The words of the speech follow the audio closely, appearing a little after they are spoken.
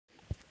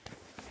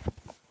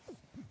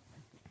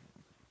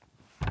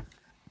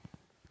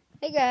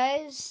Hey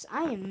guys,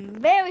 I am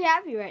very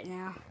happy right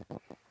now.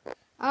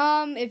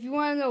 If you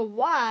want to know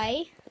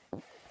why,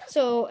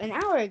 so an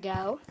hour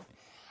ago,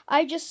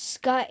 I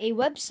just got a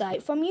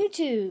website from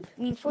YouTube.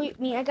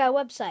 I got a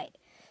website.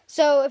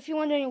 So if you're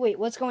wondering, wait,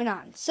 what's going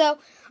on? So,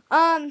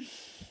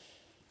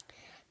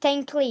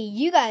 thankfully,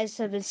 you guys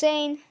have been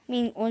saying,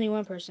 only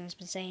one person has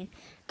been saying,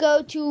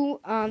 go to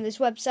this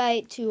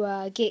website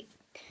to get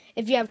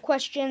if you have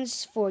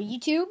questions for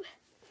YouTube.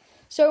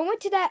 So I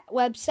went to that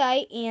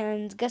website,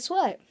 and guess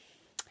what?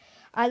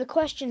 I had a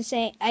question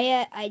saying,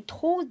 I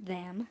told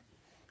them,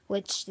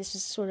 which this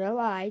is sort of a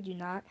lie,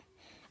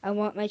 I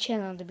want my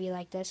channel to be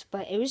like this,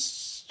 but it was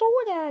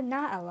sort of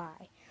not a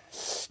lie.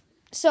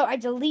 So I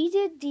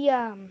deleted the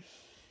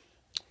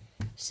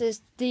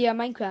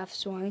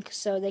Minecraft one,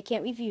 so they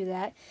can't review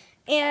that.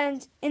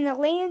 And in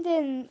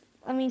the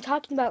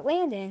talking about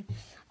Landon,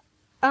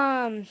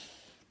 I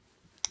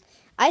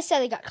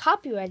said it got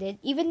copyrighted,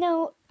 even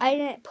though I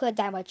didn't put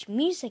that much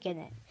music in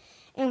it.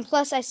 And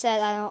plus, I said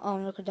I don't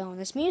own or condone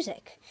this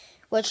music,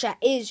 which that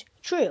is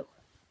true.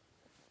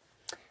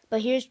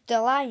 But here's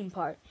the lying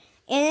part.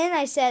 And then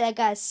I said I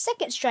got a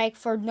second strike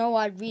for no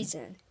odd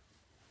reason.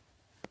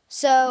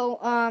 So,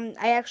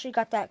 I actually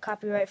got that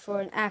copyright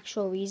for an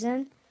actual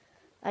reason.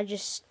 I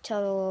just tell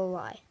a little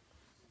lie.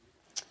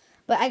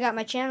 But I got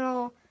my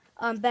channel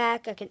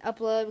back. I can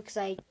upload because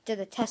I did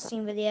a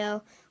testing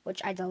video,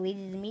 which I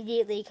deleted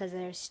immediately because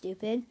they're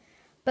stupid.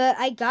 But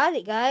I got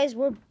it, guys.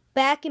 We're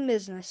back in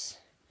business.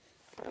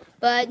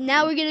 But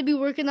now we're going to be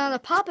working on the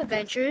Pop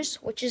Adventures,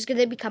 which is going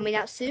to be coming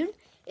out soon.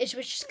 Which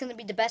is going to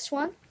be the best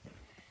one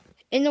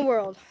in the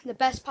world. The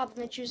best Pop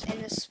Adventures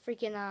in this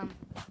freaking,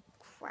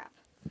 crap.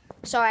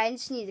 Sorry, I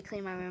just need to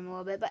clean my room a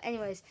little bit. But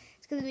anyways,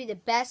 it's going to be the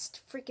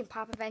best freaking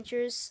Pop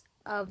Adventures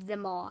of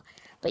them all.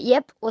 But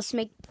yep,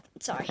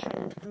 sorry,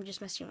 I'm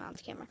just messing around with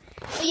the camera.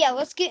 But yeah,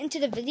 let's get into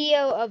the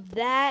video of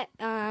that.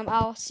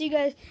 I'll see you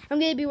guys. I'm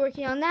going to be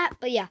working on that.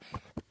 But yeah.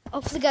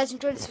 Hopefully you guys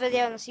enjoyed this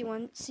video, and I'll see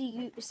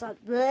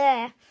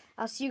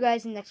you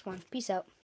guys in the next one. Peace out.